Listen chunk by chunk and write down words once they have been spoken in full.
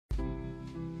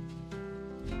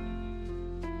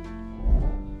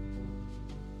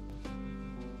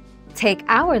Take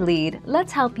our lead,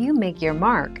 let's help you make your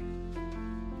mark.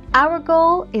 Our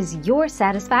goal is your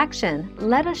satisfaction.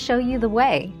 Let us show you the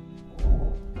way.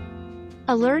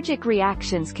 Allergic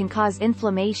reactions can cause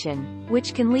inflammation,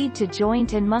 which can lead to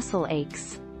joint and muscle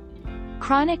aches.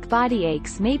 Chronic body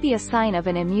aches may be a sign of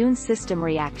an immune system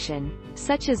reaction,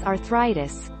 such as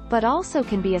arthritis, but also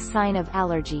can be a sign of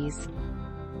allergies.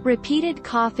 Repeated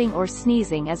coughing or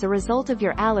sneezing as a result of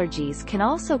your allergies can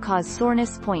also cause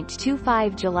soreness.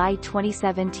 25 July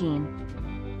 2017.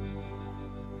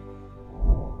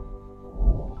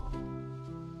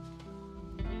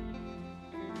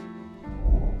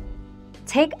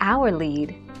 Take our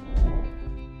lead.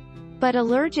 But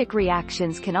allergic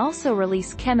reactions can also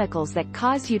release chemicals that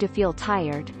cause you to feel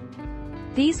tired.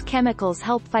 These chemicals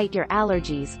help fight your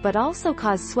allergies but also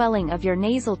cause swelling of your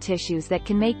nasal tissues that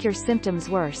can make your symptoms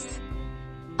worse.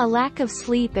 A lack of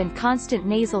sleep and constant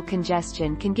nasal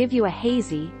congestion can give you a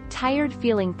hazy, tired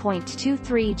feeling.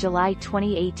 23 July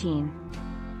 2018.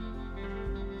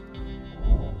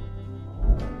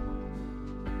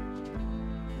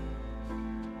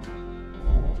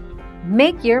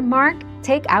 Make your mark,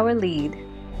 take our lead.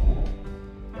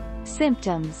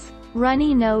 Symptoms: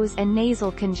 runny nose and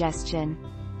nasal congestion,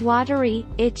 watery,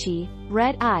 itchy,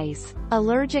 red eyes,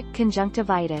 allergic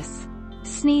conjunctivitis,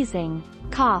 sneezing,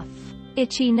 cough,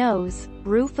 itchy nose,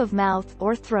 roof of mouth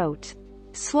or throat,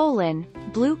 swollen,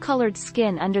 blue-colored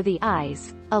skin under the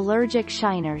eyes, allergic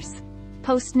shiners,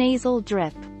 postnasal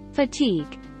drip,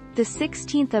 fatigue. The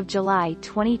 16th of July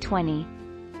 2020.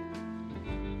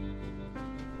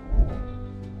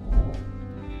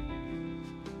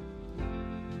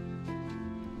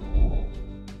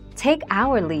 Take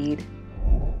our lead.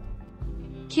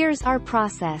 Here's our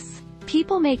process.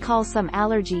 People may call some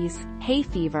allergies hay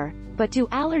fever, but do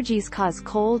allergies cause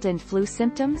cold and flu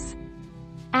symptoms?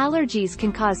 Allergies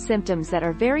can cause symptoms that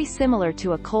are very similar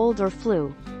to a cold or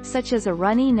flu, such as a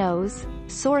runny nose,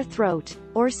 sore throat,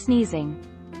 or sneezing.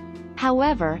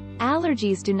 However,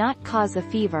 allergies do not cause a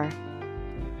fever.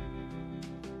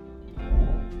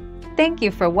 Thank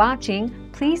you for watching.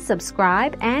 Please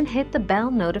subscribe and hit the bell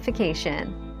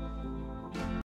notification.